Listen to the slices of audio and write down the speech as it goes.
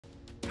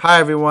Hi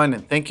everyone,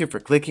 and thank you for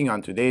clicking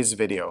on today's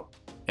video.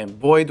 And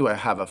boy do I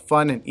have a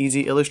fun and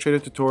easy Illustrator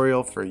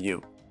tutorial for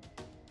you.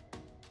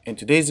 In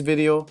today's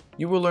video,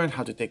 you will learn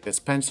how to take this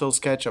pencil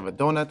sketch of a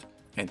donut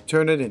and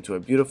turn it into a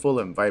beautiful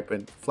and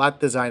vibrant flat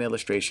design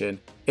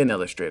illustration in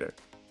Illustrator.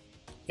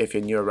 If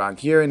you're new around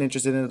here and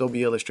interested in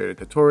Adobe Illustrator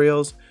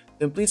tutorials,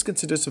 then please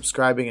consider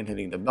subscribing and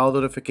hitting the bell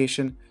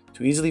notification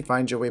to easily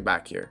find your way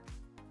back here.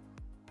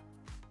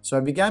 So I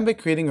began by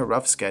creating a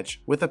rough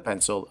sketch with a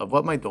pencil of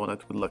what my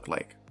donut would look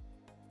like.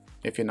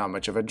 If you're not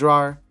much of a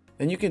drawer,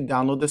 then you can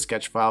download the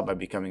sketch file by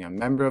becoming a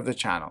member of the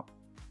channel.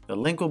 The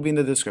link will be in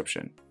the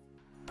description.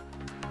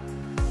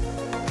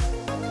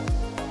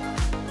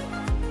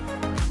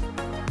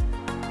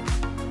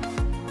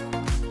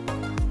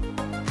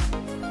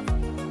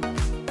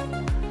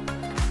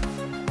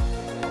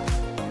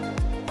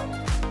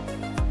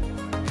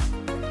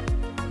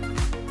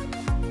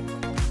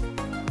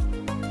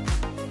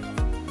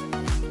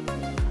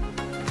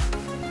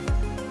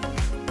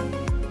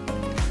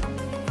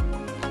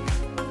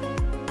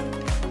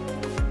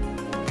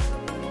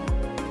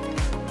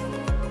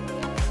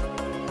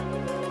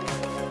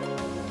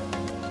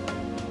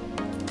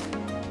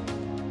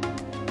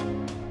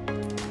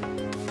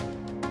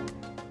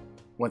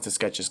 Once the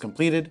sketch is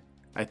completed,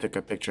 I took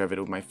a picture of it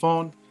with my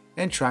phone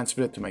and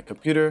transferred it to my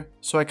computer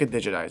so I could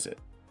digitize it.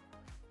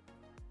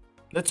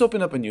 Let's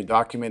open up a new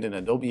document in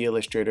Adobe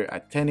Illustrator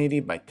at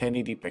 1080 by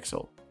 1080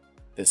 pixel.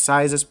 This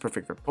size is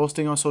perfect for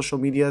posting on social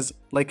medias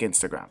like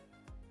Instagram.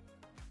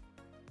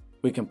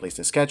 We can place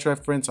the sketch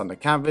reference on the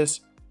canvas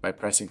by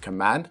pressing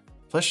Command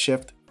plus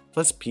Shift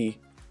plus P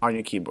on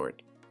your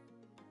keyboard.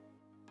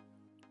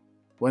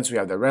 Once we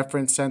have the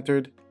reference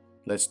centered,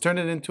 let's turn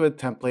it into a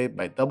template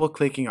by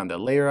double-clicking on the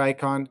layer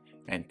icon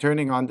and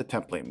turning on the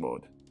template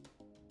mode.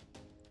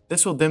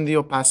 This will dim the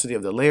opacity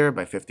of the layer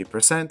by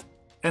 50%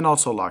 and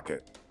also lock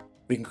it.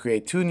 We can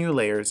create two new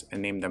layers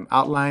and name them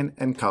Outline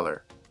and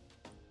Color.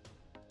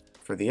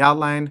 For the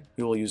outline,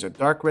 we will use a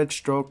dark red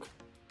stroke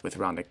with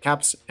rounded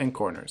caps and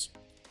corners.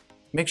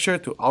 Make sure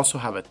to also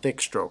have a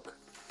thick stroke.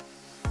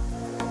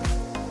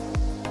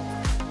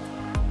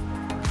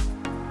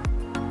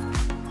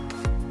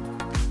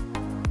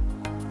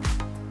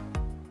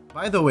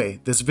 By the way,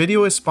 this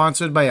video is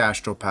sponsored by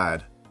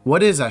AstroPad.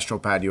 What is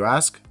AstroPad, you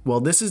ask? Well,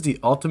 this is the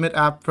ultimate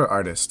app for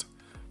artists.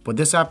 What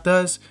this app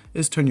does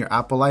is turn your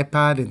Apple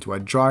iPad into a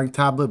drawing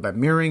tablet by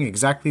mirroring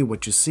exactly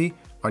what you see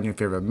on your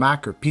favorite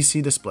Mac or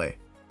PC display.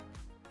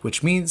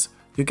 Which means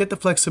you get the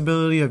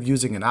flexibility of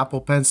using an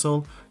Apple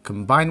Pencil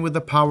combined with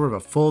the power of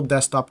a full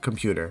desktop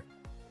computer.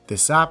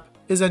 This app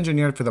is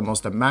engineered for the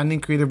most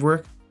demanding creative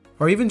work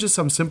or even just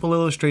some simple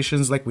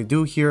illustrations like we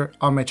do here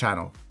on my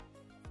channel.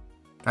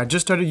 I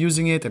just started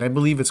using it and I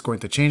believe it's going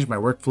to change my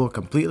workflow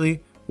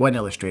completely when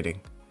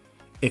illustrating.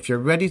 If you're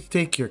ready to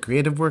take your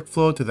creative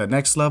workflow to the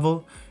next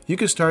level, you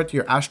can start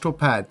your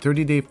AstroPad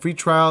 30-day free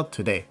trial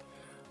today.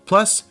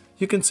 Plus,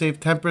 you can save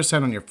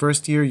 10% on your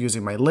first year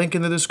using my link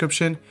in the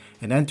description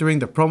and entering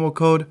the promo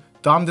code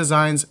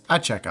DOMDesigns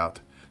at checkout.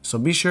 So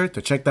be sure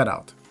to check that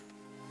out.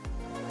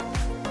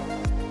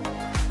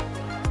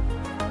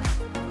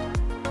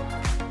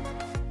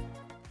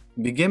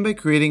 Begin by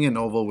creating an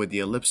oval with the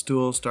ellipse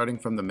tool starting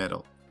from the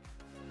middle.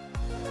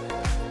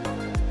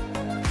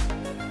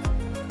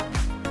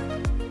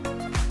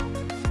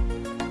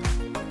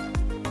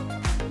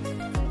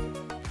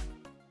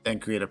 Then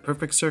create a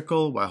perfect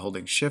circle while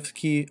holding Shift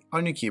key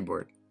on your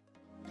keyboard.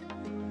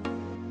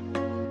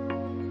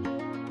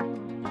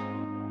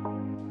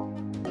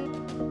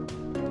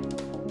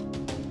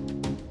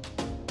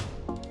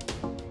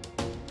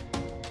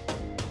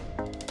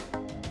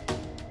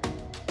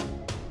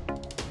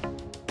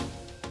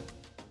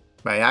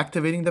 By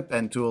activating the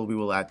pen tool, we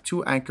will add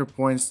two anchor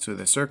points to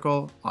the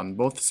circle on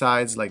both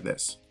sides like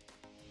this.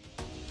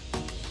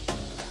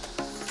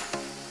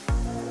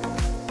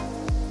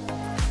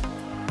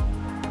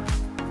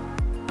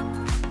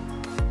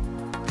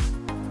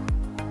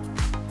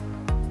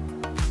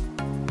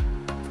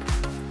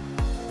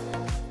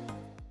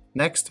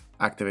 Next,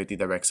 activate the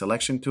direct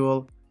selection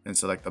tool and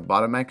select the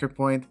bottom anchor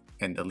point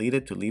and delete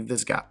it to leave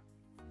this gap.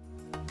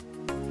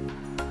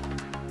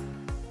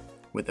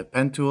 With the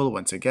pen tool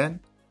once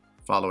again,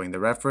 following the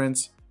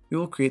reference, we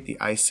will create the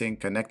icing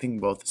connecting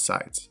both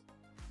sides.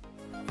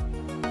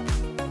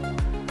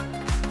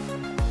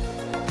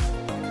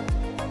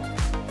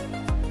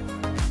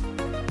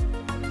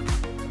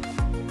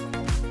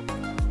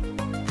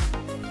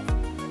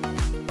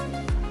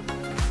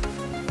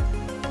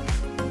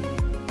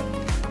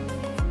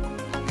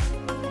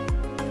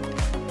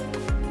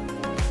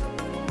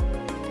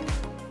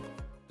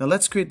 Now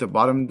let's create the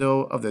bottom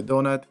dough of the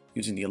donut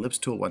using the ellipse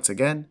tool once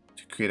again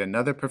to create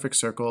another perfect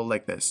circle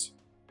like this.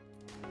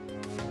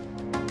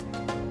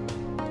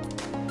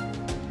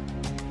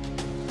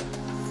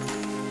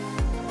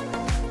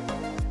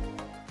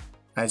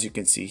 As you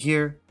can see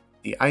here,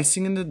 the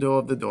icing in the dough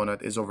of the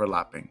donut is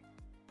overlapping.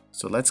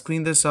 So let's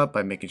clean this up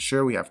by making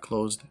sure we have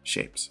closed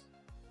shapes.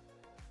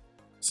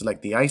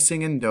 Select the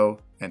icing and dough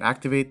and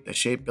activate the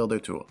Shape Builder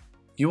tool.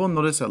 You will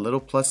notice a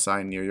little plus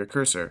sign near your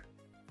cursor.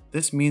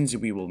 This means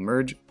we will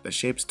merge the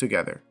shapes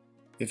together.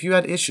 If you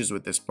had issues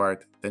with this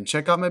part, then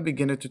check out my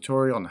beginner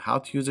tutorial on how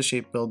to use the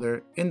shape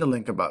builder in the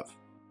link above.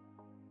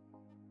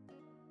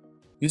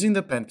 Using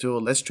the pen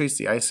tool, let's trace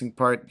the icing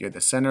part near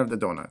the center of the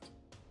donut.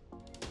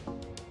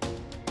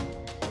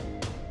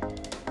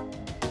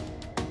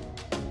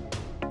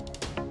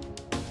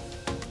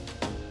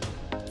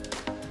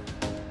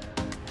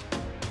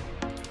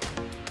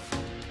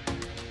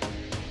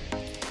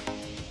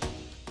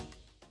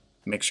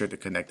 Make sure to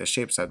connect the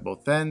shapes at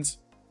both ends.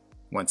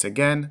 Once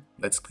again,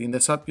 let's clean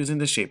this up using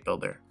the shape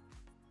builder.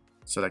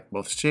 Select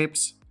both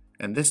shapes,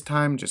 and this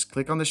time just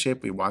click on the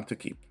shape we want to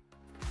keep.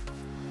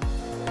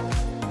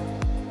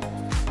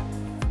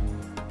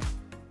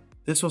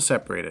 This will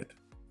separate it,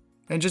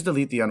 and just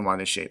delete the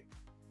unwanted shape.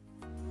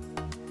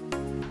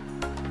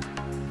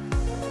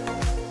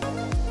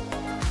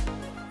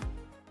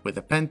 With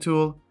the pen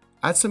tool,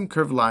 add some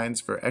curved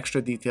lines for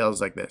extra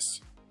details like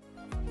this.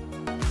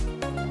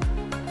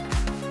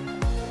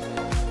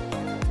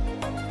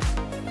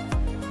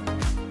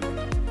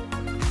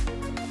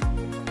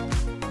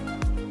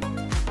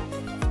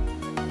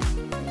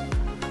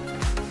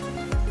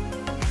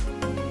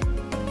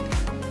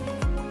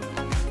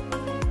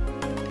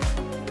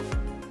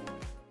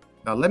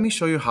 Now let me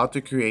show you how to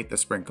create the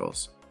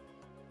sprinkles.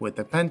 With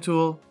the pen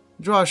tool,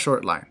 draw a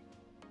short line.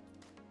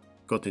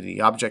 Go to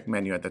the object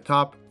menu at the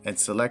top and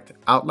select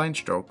Outline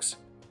Strokes,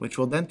 which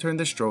will then turn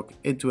the stroke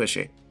into a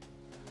shape.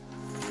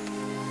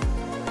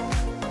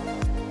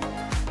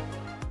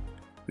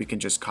 We can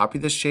just copy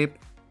this shape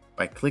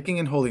by clicking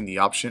and holding the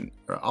Option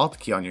or Alt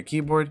key on your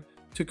keyboard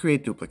to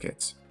create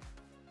duplicates.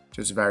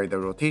 Just vary the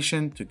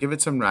rotation to give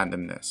it some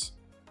randomness.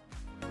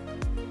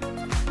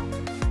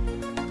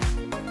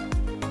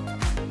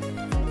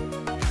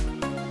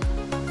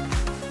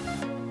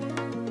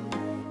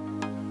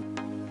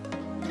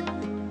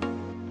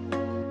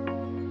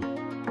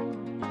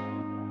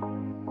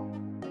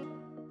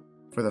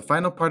 For the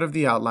final part of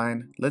the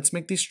outline, let's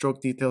make these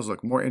stroke details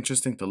look more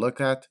interesting to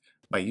look at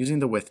by using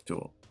the Width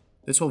tool.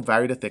 This will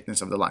vary the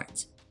thickness of the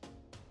lines.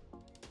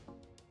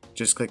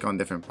 Just click on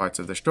different parts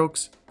of the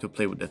strokes to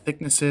play with the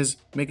thicknesses,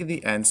 making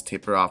the ends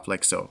taper off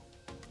like so.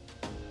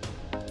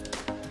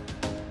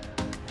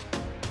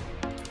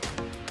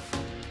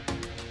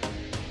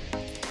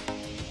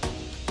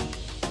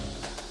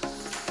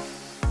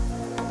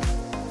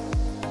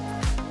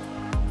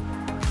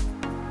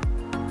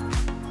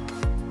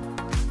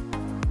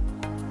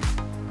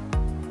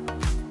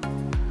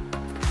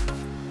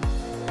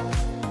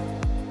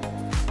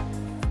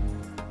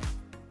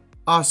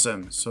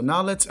 Awesome, so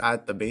now let's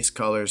add the base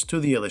colors to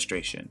the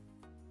illustration.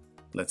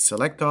 Let's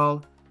select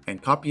all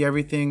and copy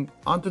everything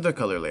onto the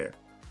color layer.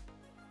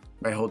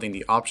 By holding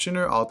the Option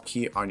or Alt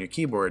key on your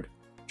keyboard,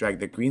 drag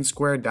the green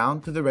square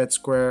down to the red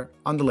square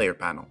on the layer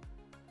panel.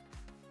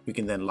 We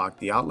can then lock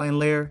the outline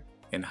layer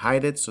and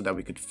hide it so that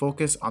we could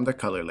focus on the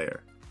color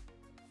layer.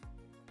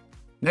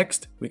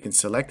 Next, we can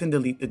select and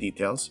delete the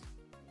details.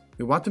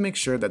 We want to make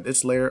sure that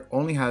this layer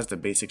only has the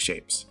basic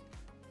shapes.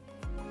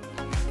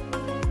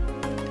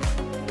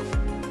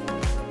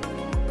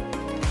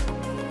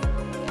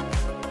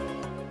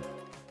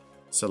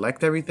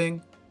 Select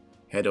everything,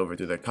 head over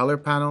to the color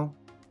panel,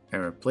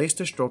 and replace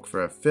the stroke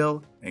for a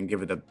fill and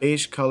give it a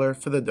beige color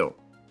for the dough.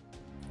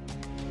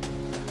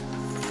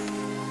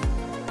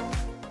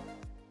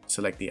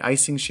 Select the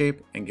icing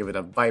shape and give it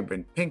a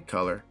vibrant pink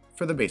color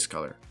for the base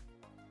color.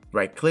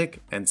 Right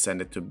click and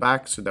send it to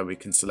back so that we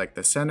can select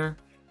the center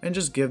and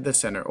just give the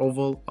center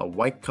oval a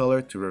white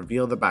color to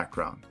reveal the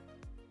background.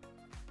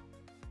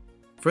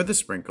 For the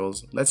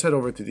sprinkles, let's head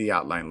over to the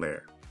outline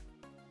layer.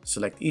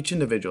 Select each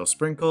individual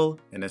sprinkle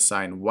and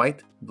assign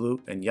white,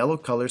 blue, and yellow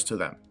colors to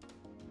them.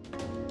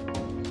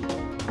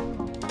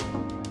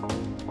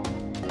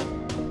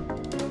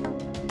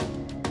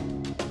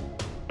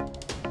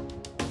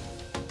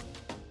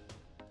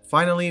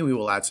 Finally, we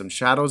will add some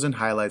shadows and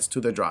highlights to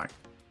the drawing.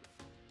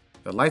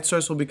 The light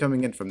source will be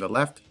coming in from the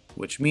left,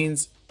 which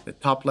means the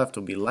top left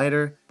will be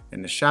lighter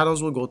and the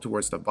shadows will go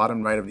towards the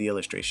bottom right of the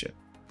illustration.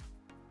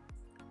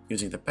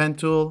 Using the pen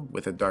tool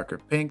with a darker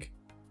pink,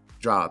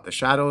 draw out the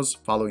shadows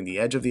following the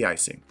edge of the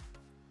icing.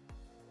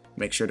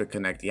 Make sure to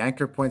connect the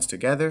anchor points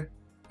together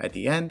at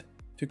the end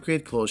to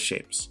create closed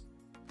shapes.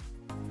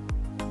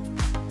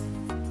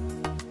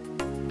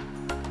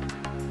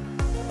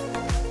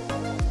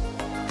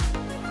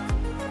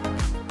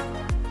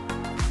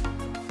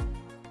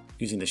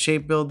 Using the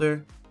shape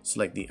builder,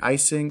 select the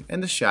icing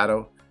and the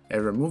shadow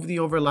and remove the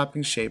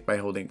overlapping shape by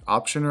holding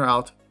Option or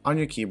Alt on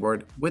your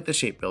keyboard with the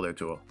shape builder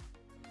tool.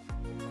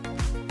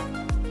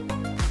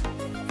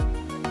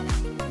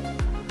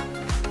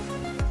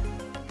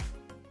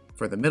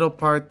 For the middle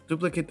part,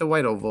 duplicate the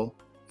white oval,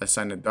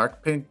 assign a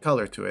dark pink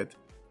color to it,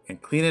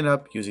 and clean it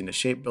up using the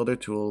shape builder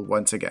tool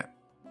once again.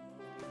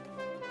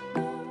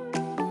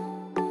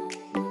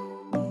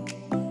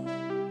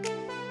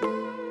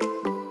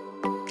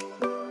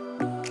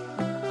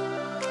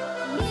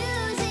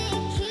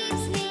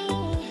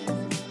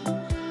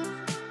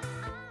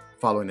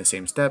 Following the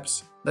same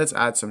steps, let's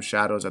add some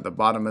shadows at the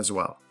bottom as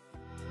well.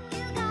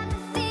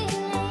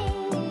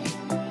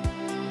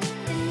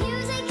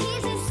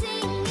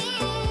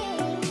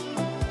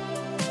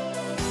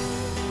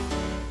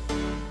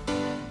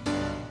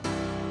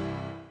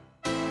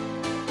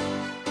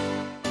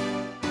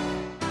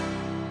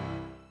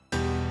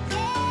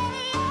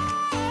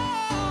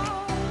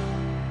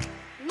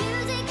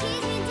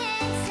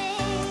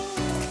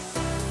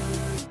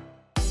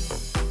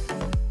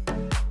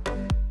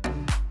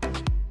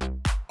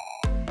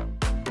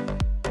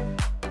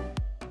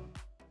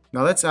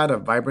 Now let's add a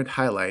vibrant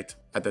highlight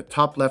at the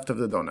top left of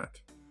the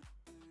donut.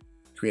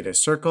 Create a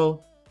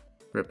circle,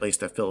 replace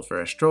the fill for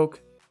a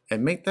stroke,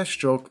 and make that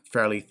stroke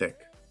fairly thick.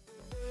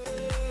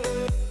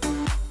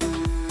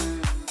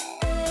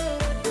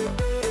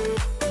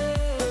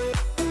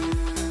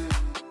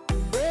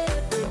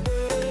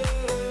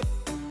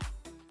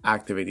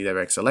 Activate the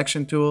Direct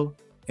Selection tool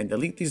and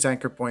delete these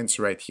anchor points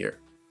right here.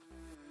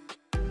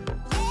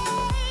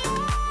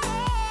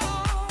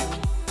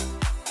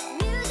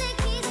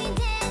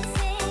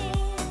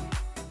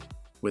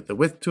 With the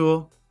Width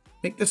tool,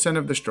 make the center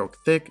of the stroke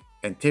thick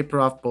and taper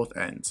off both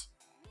ends.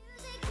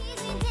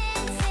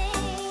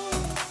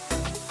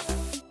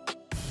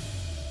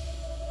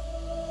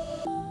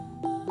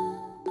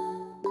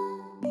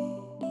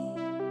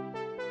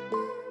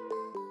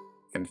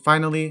 And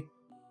finally,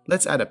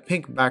 let's add a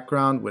pink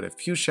background with a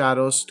few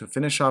shadows to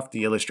finish off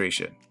the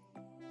illustration.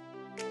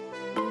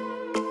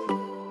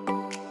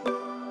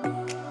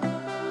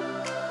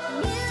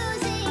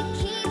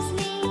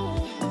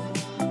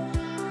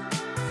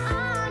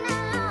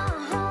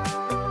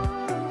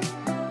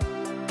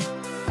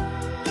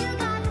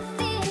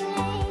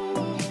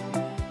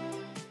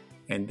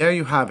 And there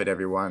you have it,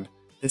 everyone.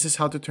 This is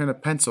how to turn a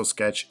pencil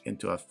sketch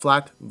into a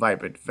flat,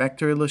 vibrant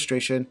vector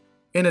illustration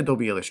in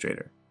Adobe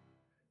Illustrator.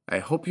 I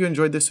hope you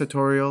enjoyed this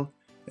tutorial,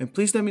 and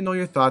please let me know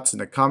your thoughts in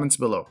the comments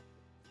below.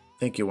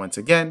 Thank you once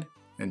again,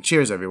 and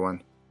cheers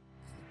everyone!